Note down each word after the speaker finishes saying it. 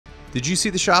Did you see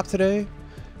the shop today?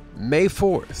 May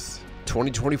 4th,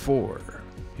 2024.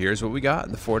 Here's what we got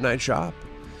in the Fortnite shop.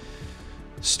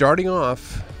 Starting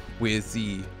off with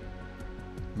the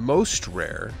most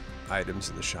rare items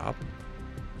in the shop.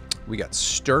 We got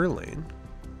Sterling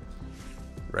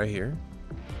right here.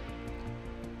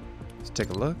 Let's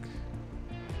take a look.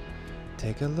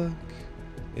 Take a look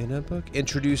in a book.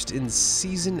 Introduced in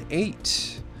Season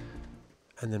 8.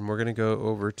 And then we're going to go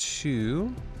over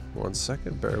to... One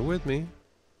second, bear with me.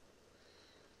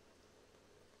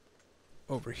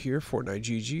 Over here, Fortnite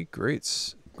GG. Great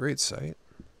site.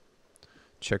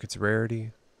 Check its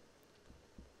rarity.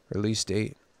 Release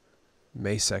date,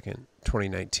 May 2nd,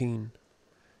 2019.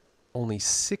 Only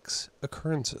 6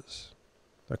 occurrences.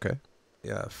 Okay.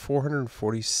 Yeah,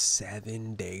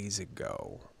 447 days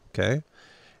ago. Okay.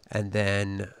 And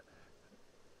then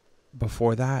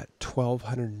before that,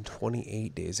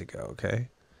 1,228 days ago. Okay.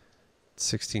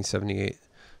 1678.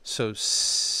 So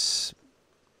this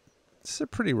is a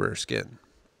pretty rare skin.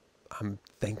 I'm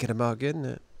thinking about getting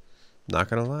it. Not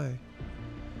gonna lie.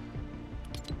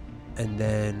 And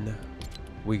then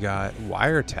we got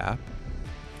Wiretap.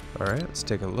 All right, let's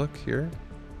take a look here.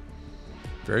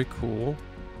 Very cool.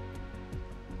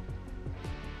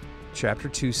 Chapter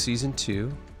 2, Season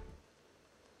 2.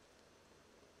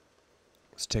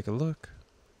 Let's take a look.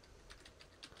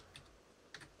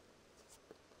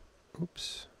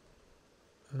 Oops.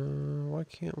 Why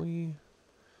can't we?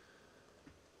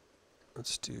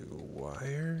 Let's do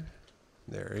wire.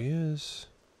 There he is.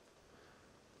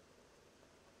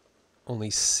 Only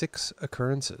 6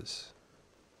 occurrences.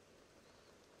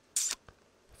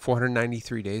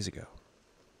 493 days ago.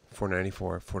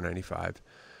 494, 495.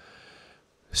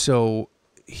 So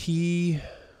he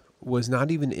was not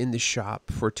even in the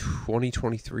shop for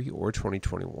 2023 or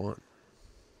 2021.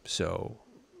 So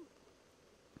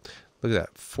look at that,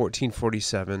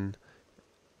 1447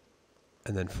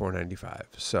 and then 495.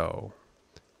 So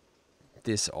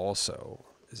this also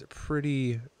is a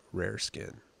pretty rare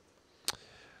skin.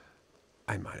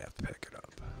 I might have to pick it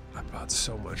up. I bought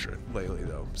so much lately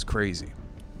though. It's crazy.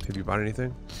 Have you bought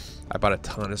anything? I bought a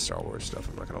ton of Star Wars stuff,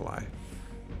 I'm not gonna lie.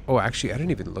 Oh, actually, I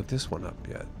didn't even look this one up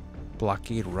yet.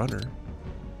 Blockade Runner.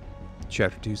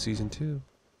 Chapter 2, Season 2.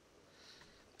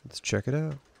 Let's check it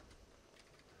out.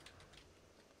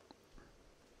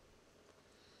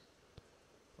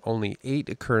 Only 8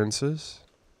 occurrences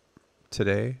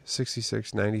today.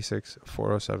 66, 96,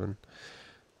 407.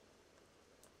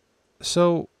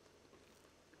 So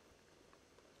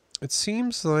it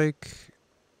seems like,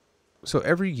 so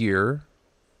every year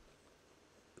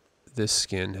this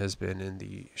skin has been in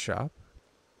the shop.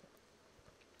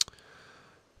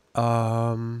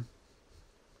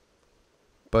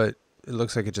 But it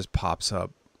looks like it just pops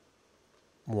up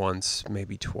once,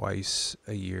 maybe twice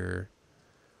a year.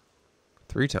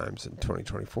 3 times in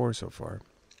 2024 so far.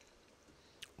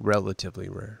 Relatively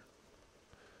rare.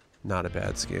 Not a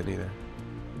bad skin either.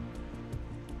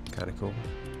 Kind of cool.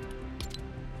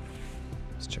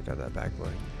 Let's check out that back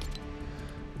bling.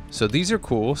 So these are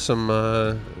cool. Some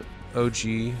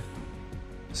OG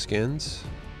skins.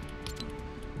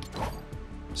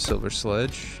 Silver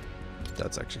Sledge.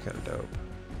 That's actually kind of dope.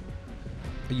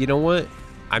 But you know what?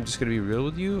 I'm just going to be real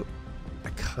with you. I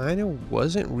kind of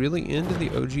wasn't really into the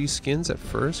OG skins at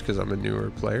first because I'm a newer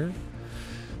player.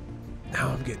 Now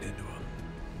I'm getting into them.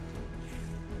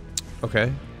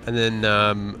 Okay. And then,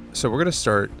 so we're going to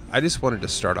start. I just wanted to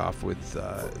start off with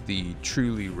the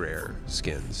truly rare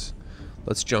skins.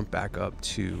 Let's jump back up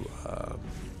to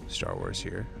Star Wars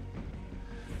here.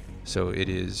 So it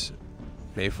is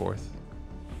May 4th.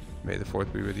 May the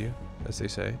 4th be with you, as they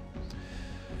say.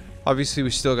 Obviously,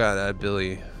 we still got a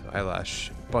Billy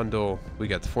Eyelash bundle. We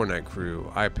got the Fortnite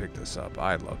crew. I picked this up.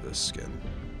 I love this skin.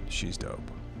 She's dope.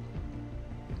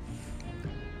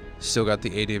 Still got the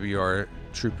AWR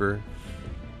Trooper,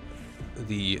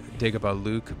 the Dagobah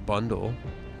Luke bundle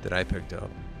that I picked up.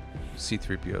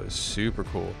 C-3PO is super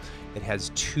cool. It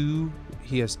has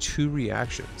he has 2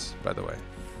 reactions, by the way.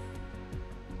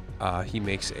 He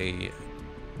makes a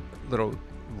little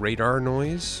radar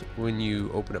noise when you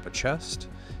open up a chest,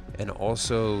 and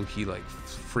also he like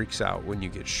freaks out when you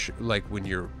get when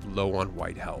you're low on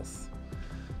white health.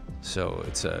 So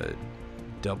it's a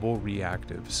double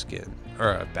reactive skin,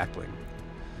 or a back bling,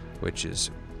 which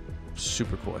is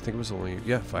super cool. I think it was only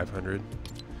 500.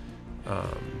 I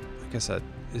guess that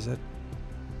is that.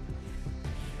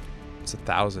 It's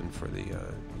 1,000 for the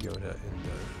Yoda and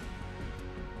the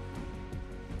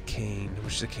Kane,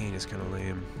 which the Kane is kind of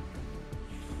lame.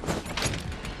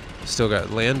 Still got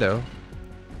Lando,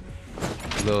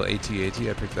 a little AT-AT.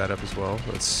 I picked that up as well.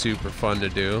 That's super fun to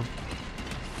do.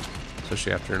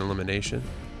 especially after an elimination.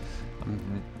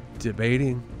 I'm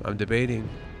debating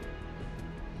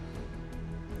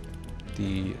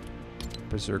the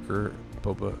Berserker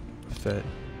Boba Fett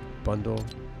bundle.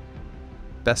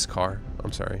 Beskar.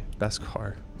 I'm sorry.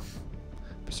 Beskar.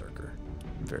 Berserker.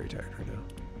 I'm very tired right now.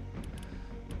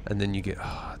 And then you get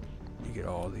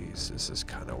all these. This is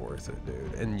kind of worth it,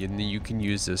 dude. And you can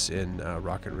use this in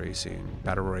Rocket Racing,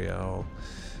 Battle Royale,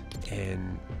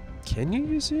 and can you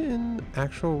use it in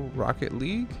actual Rocket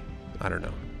League? I don't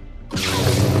know.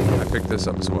 I picked this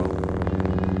up as well.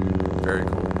 Very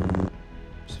cool.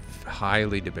 Just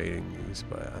highly debating these,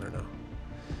 but I don't know.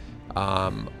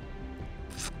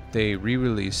 They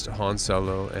re-released Han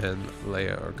Solo and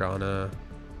Leia Organa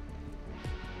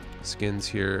skins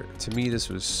here. To me, this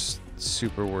was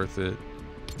super worth it.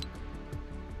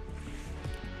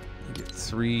 You get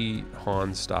 3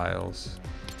 Han styles.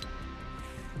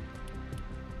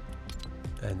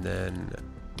 And then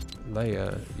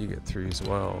Leia, you get 3 as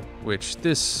well, which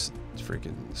this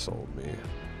freaking sold me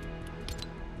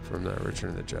from the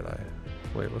Return of the Jedi.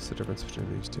 Wait, what's the difference between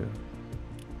these two?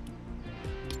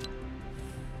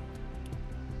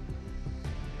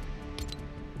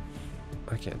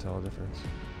 I can't tell the difference.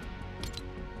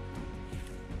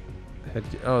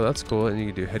 Headgear, oh, that's cool. And you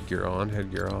can do headgear on,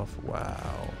 headgear off.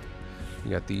 Wow.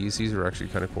 You got these. These are actually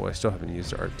kind of cool. I still haven't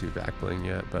used the R2 back bling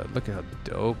yet, but look at how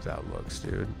dope that looks,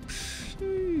 dude.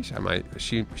 Sheesh.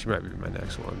 She might be my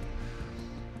next one.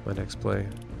 My next play.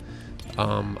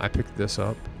 I picked this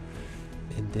up.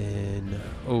 And then,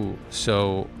 oh,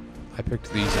 so I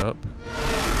picked these up.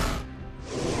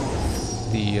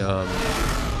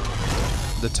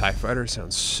 The TIE Fighter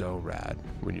sounds so rad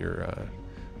when you're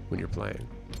playing.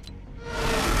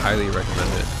 Highly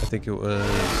recommend it. I think it was,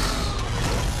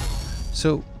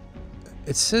 so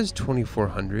it says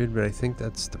 2,400, but I think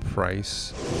that's the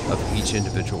price of each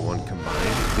individual one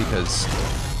combined because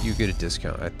you get a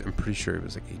discount. I'm pretty sure it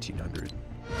was like 1,800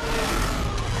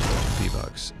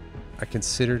 V-Bucks. I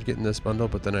considered getting this bundle,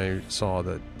 but then I saw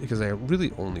that because I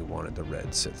really only wanted the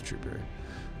red Sith Trooper,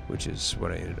 which is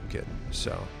what I ended up getting.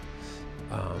 So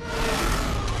I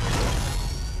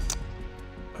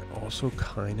also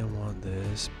kind of want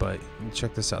this, but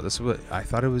check this out. This is what I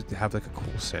thought it would have, like a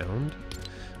cool sound,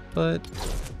 but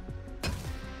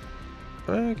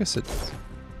I guess it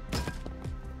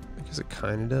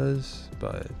kind of does,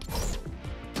 but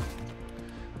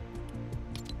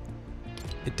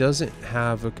it doesn't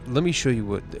have a, let me show you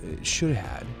what it should have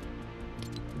had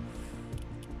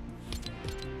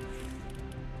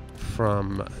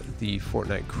from the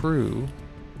FORTNITE crew.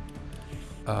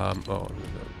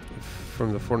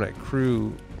 From the FORTNITE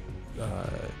crew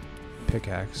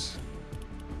pickaxe.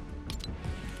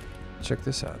 Check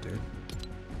this out, dude.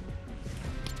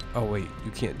 Oh wait,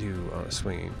 you can't do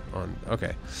swinging on.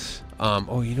 Okay.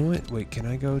 Oh, you know what? Wait, can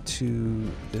I go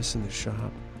to this in the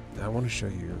shop? I want to show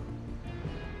you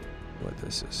what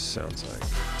this sounds like.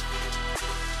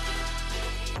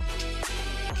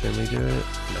 Can we do it?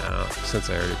 No, since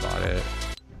I already bought it.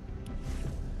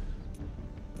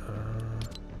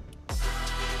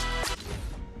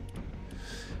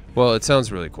 Well, it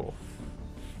sounds really cool.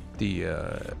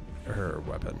 Her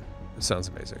weapon. It sounds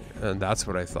amazing. And that's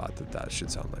what I thought that should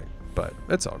sound like. But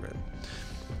it's all good.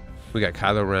 We got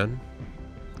Kylo Ren.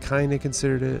 Kind of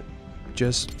considered it.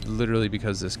 Just literally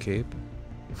because this cape.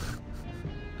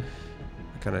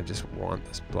 I kind of just want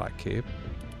this black cape.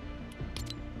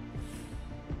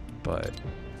 But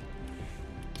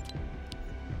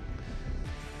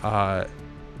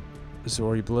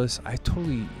Zori Bliss, I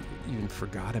totally even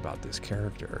forgot about this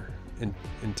character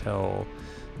until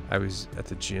I was at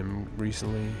the gym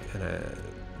recently, and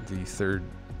the 3rd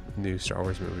new Star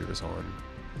Wars movie was on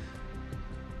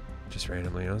just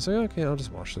randomly. And I was like, okay, I'll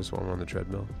just watch this while I'm on the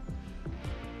treadmill.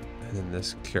 And then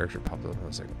this character popped up, and I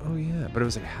was like, oh yeah. But it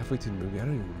was like halfway through the movie. I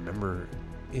don't even remember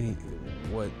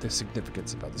what the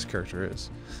significance about this character is.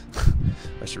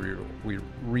 I should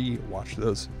re-watch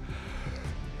those.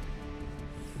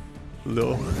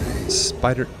 Little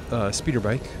speeder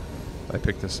bike. I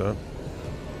picked this up.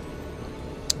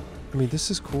 I mean,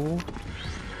 this is cool.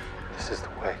 This is the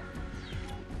way.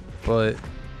 But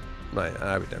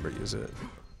I would never use it.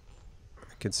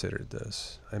 I considered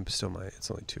this. It's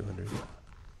only 200.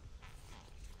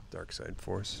 Dark Side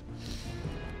Force.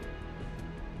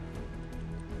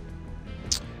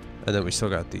 And then we still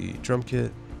got the drum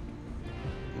kit,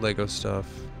 Lego stuff,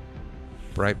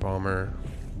 Bright Bomber.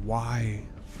 Why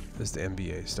is the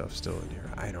NBA stuff still in here?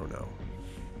 I don't know.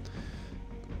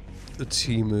 The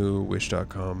Temu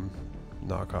Wish.com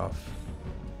knockoff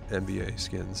NBA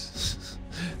skins.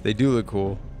 They do look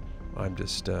cool. I'm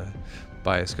just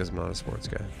biased because I'm not a sports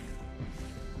guy.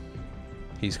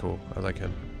 He's cool. I like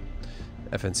him.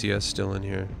 FNCS still in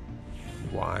here.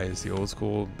 Why is the old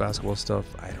school basketball stuff?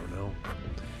 I don't know.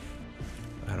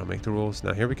 I don't make the rules.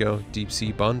 Now here we go. Deep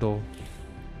Sea Bundle.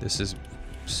 This is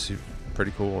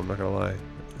pretty cool. I'm not gonna lie.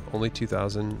 Only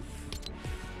 2,000,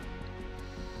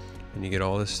 and you get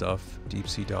all this stuff. Deep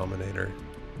Sea Dominator.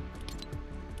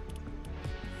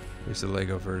 Here's the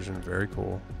Lego version. Very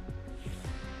cool.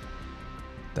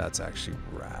 That's actually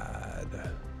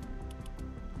rad.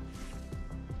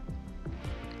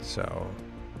 So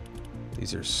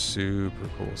these are super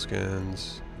cool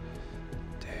skins.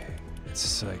 Dang, it's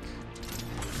just like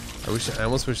I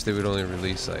almost wish they would only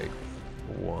release like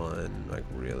one. Like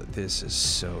really, this is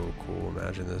so cool.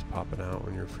 Imagine this popping out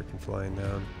when you're freaking flying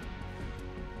down.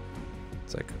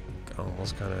 It's like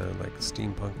almost kind of like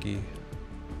steampunky.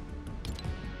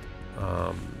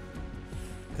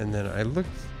 And then I looked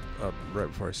up right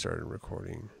before I started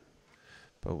recording,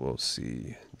 but we'll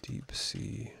see. Deep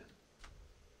Sea.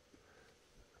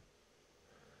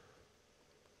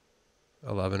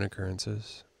 11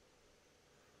 occurrences.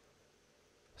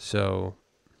 So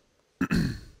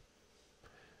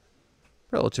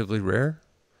relatively rare.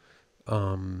 But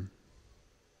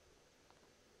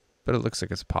it looks like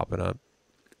it's popping up.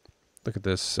 Look at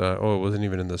this. Oh, it wasn't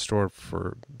even in the store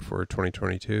for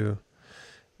 2022.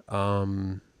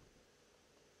 Or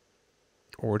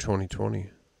 2020.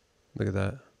 Look at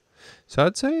that. So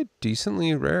I'd say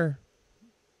decently rare.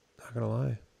 Not gonna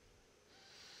lie.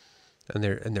 And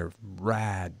they're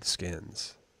rad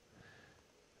skins.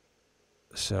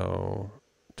 So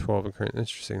 12 occurrence.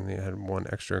 Interesting. They had one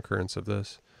extra occurrence of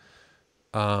this.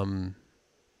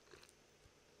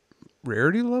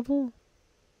 Rarity level?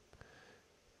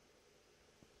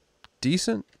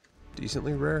 Decently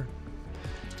rare.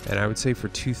 And I would say for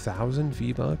 2,000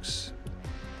 V-Bucks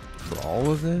for all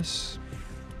of this,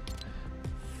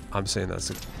 I'm saying that's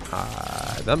a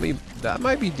that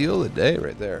might be deal of the day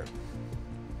right there.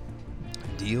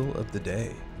 Deal of the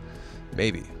day,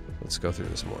 maybe. Let's go through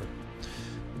this more.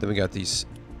 Then we got these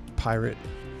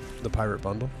the pirate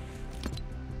bundle,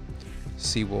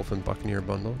 Sea Wolf and Buccaneer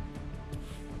bundle.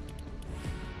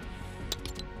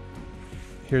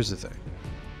 Here's the thing.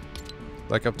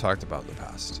 Like I've talked about in the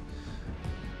past,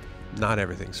 not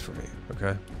everything's for me,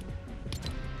 okay?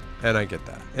 And I get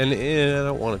that. And I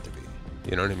don't want it to be.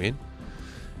 You know what I mean?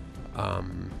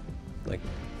 Like,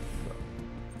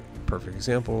 perfect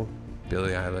example,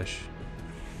 Billie Eilish.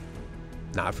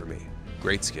 Not for me.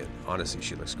 Great skin. Honestly,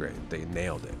 she looks great. They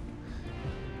nailed it.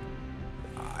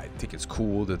 I think it's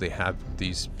cool that they have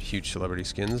these huge celebrity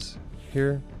skins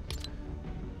here.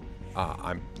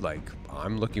 I'm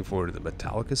looking forward to the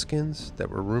Metallica skins that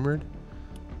were rumored.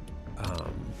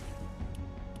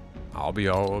 I'll be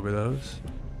all over those.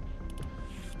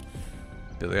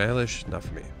 Billie Eilish, not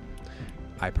for me.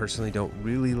 I personally don't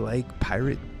really like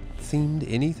pirate themed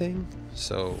anything,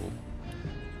 so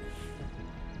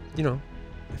you know,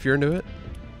 if you're into it,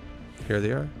 here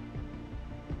they are.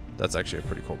 That's actually a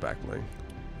pretty cool back bling.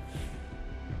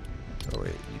 Oh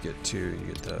wait, you get two.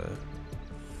 You get the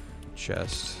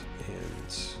chest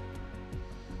and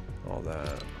all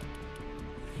that.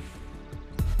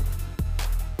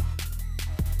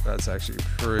 That's actually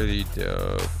pretty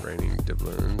dope. Raining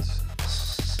doubloons.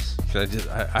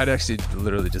 I'd actually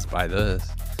literally just buy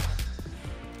this.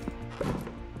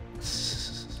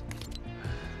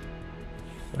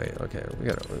 Wait, okay, we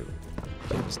can't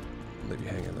just leave you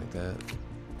hanging like that.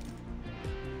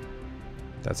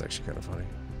 That's actually kind of funny.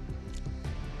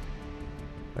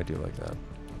 I do like that.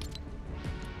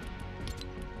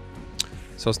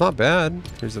 So it's not bad.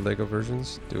 Here's the Lego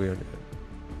versions.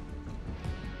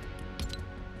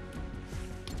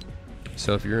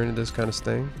 So if you're into this kind of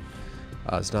thing,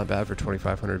 it's not bad for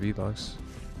 2,500 V-Bucks.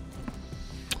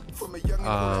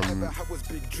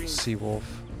 Sea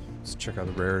Wolf. Let's check out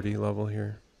the rarity level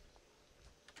here.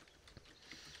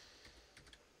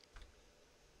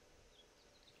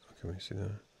 Can we see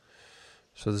that?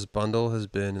 So this bundle has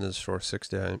been in the store six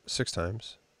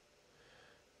times.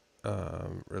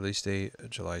 Release date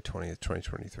July 20th,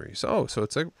 2023. So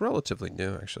it's like relatively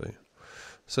new actually.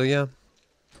 So yeah.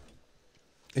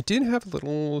 It did have a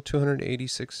little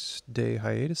 286-day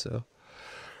hiatus though.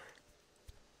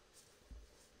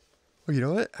 Oh, you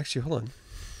know what? Actually, hold on.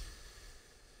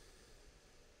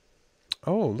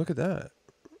 Oh, look at that.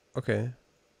 Okay.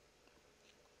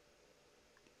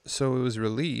 So it was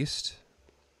released,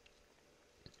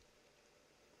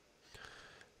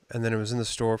 and then it was in the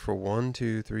store for 1,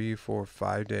 2, 3, 4,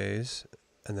 5 days,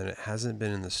 and then it hasn't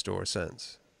been in the store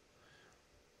since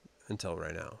until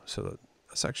right now. So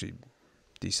that's actually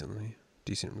decently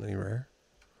rare.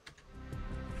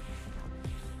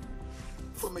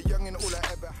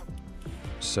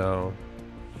 So,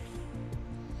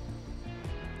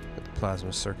 got the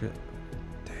plasma circuit.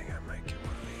 Dang, I might get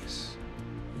one of these.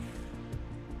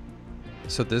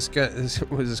 So this guy, this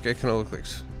guy kind of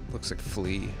looks like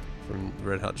Flea from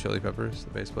Red Hot Chili Peppers,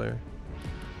 the bass player.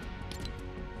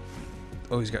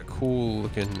 Oh, he's got cool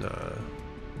looking,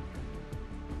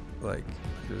 like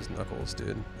his knuckles,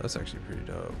 dude. That's actually pretty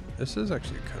dope. This is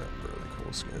actually kind of really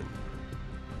cool skin.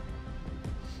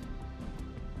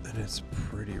 And it's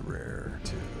pretty rare,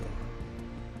 too.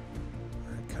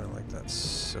 I kind of like that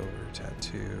silver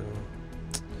tattoo.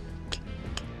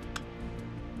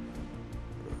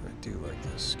 I do like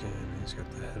this skin. He's got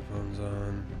the headphones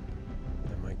on.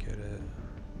 I might get it.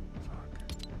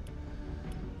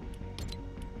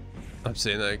 I'm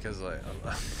saying that because like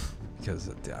because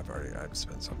I've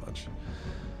spent so much.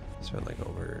 I spent like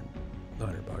over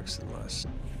 $100 in the last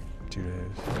 2 days.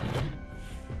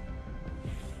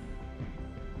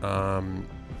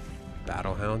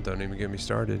 Battlehound, don't even get me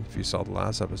started. If you saw the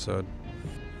last episode,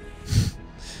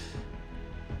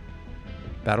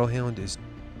 Battlehound is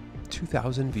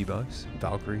 2,000 V-Bucks.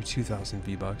 Valkyrie 2,000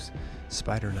 V-Bucks.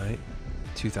 Spider Knight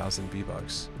 2,000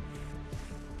 V-Bucks.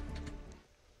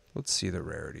 Let's see the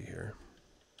rarity here.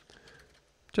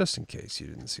 Just in case you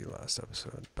didn't see last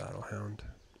episode, Battlehound.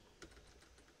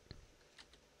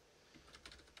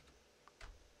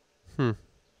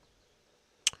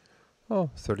 Oh,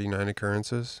 39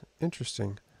 occurrences.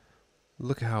 Interesting.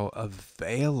 Look how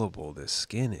available this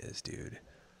skin is, dude.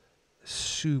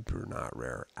 Super not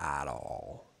rare at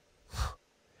all.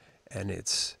 And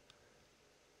it's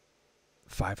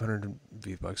 500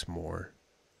 V-Bucks more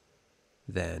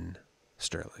than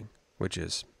Sterling, which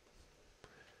is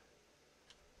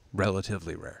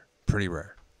relatively rare, pretty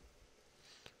rare.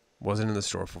 Wasn't in the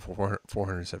store for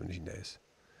 417 days.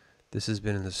 This has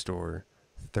been in the store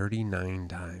 39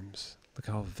 times. Look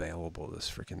how available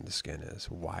this freaking skin is.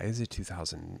 Why is it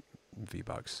 2,000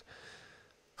 V-Bucks?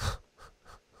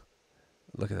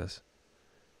 Look at this.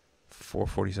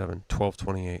 447,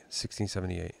 1228,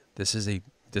 1678. This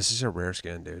is a rare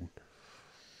skin, dude.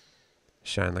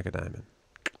 Shine like a diamond.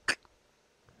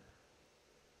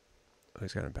 Oh,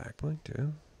 he's got a back bling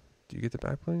too. Do you get the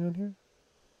back bling on here?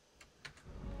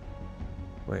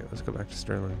 Wait, let's go back to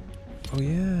Sterling. Oh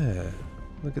yeah,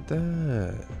 look at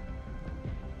that.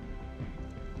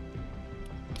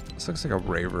 This looks like a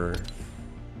raver,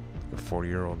 a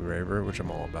 40-year-old raver, which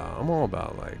I'm all about. I'm all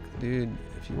about, like, dude,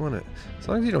 if you want to, as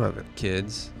long as you don't have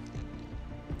kids,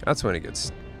 that's when it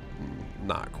gets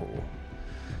not cool.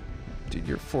 Dude,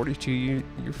 you're 42,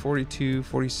 you're 42,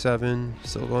 47,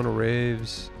 still going to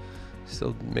raves,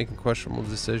 still making questionable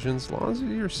decisions. As long as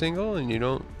you're single and you're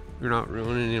not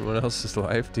ruining anyone else's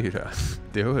life, dude,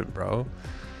 do it, bro.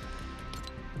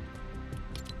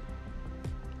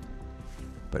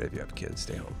 But if you have kids,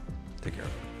 stay home. Take care of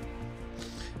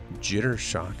them. Jitter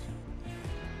Shock.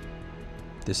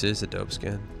 This is a dope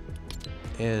skin.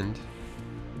 And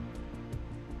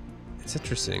it's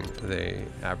interesting, they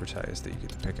advertise that you get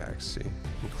the pickaxe. See,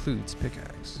 includes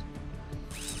pickaxe.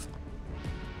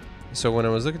 So when I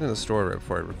was looking in the store right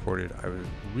before I recorded, I was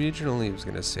originally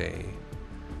going to say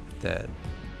that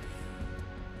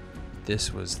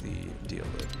this was the deal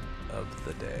of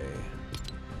the day,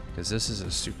 because this is a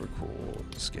super cool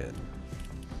skin.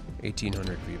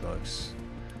 1,800 V-Bucks,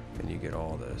 and you get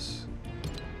all this.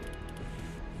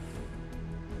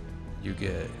 You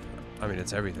get, I mean,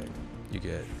 it's everything. You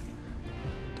get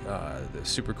the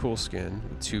super cool skin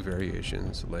with 2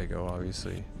 variations, Lego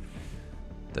obviously.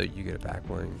 You get a back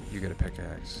bling, you get a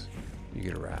pickaxe, you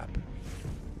get a wrap,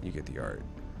 you get the art.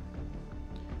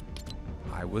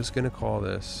 I was gonna call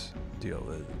this deal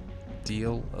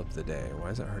of the day. Why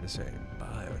is that hard to say?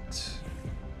 But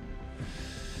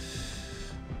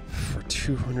for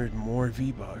 200 more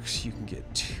V-Bucks, you can get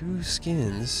 2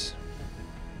 skins,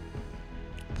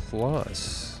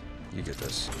 plus you get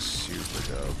this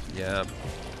super dope. Yeah.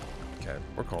 Okay,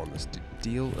 we're calling this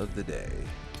deal of the day.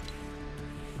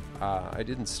 I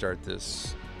didn't start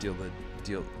this deal.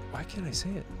 Why can't I say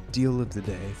it? Deal of the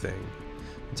day thing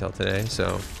until today.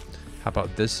 So, how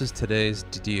about this is today's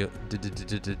deal of the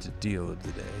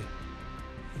day,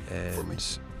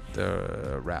 and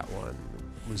the rat one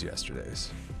was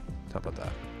yesterday's. How about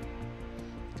that?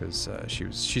 Because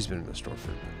she's been in the store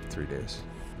for 3 days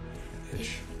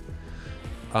ish.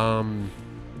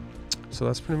 So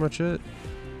that's pretty much it.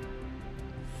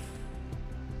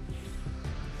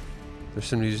 There's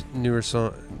some newer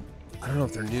songs. I don't know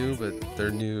if they're new, but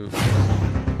they're new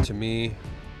to me.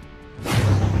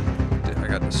 I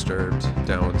got disturbed,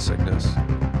 down with sickness.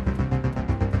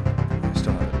 I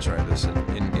still haven't tried this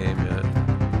in game yet.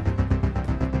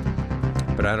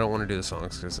 But I don't want to do the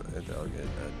songs because they'll get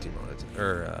demonetized.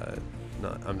 Or,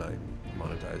 I'm not even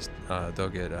monetized. They'll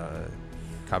get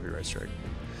copyright strike.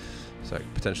 So I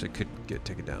potentially could get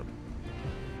taken down.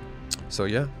 So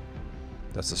yeah,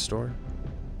 that's the store.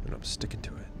 And I'm sticking to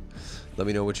it. Let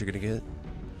me know what you're going to get.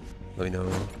 Let me know,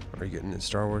 are you getting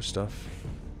Star Wars stuff?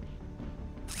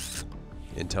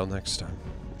 Until next time,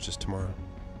 which is tomorrow.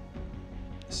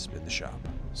 This has been The Shop.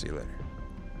 See you later.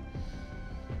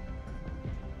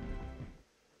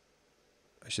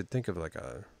 I should think of like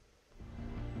a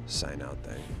sign out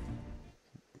thing.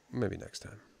 Maybe next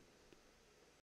time.